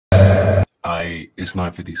It's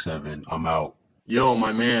 9:57. I'm out. Yo,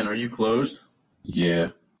 my man, are you closed? Yeah.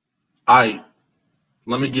 I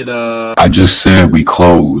let me get I just said we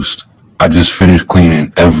closed. I just finished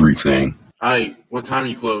cleaning everything. what time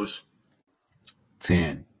you close?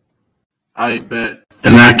 10. I bet.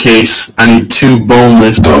 In that case, I need two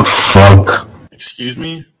boneless. The fuck? Excuse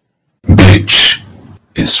me? Bitch.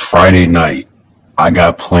 It's Friday night. I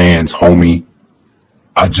got plans, homie.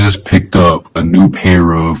 I just picked up a new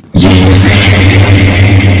pair of Yeezy.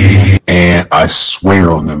 And I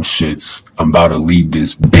swear on them shits, I'm about to leave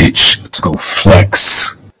this bitch to go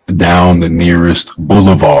flex down the nearest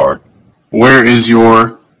boulevard. Where is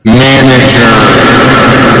your manager?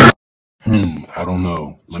 I don't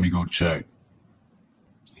know. Let me go check.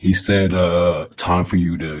 He said, time for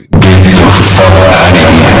you to get the fuck out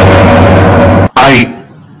of here.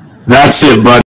 That's it, bud.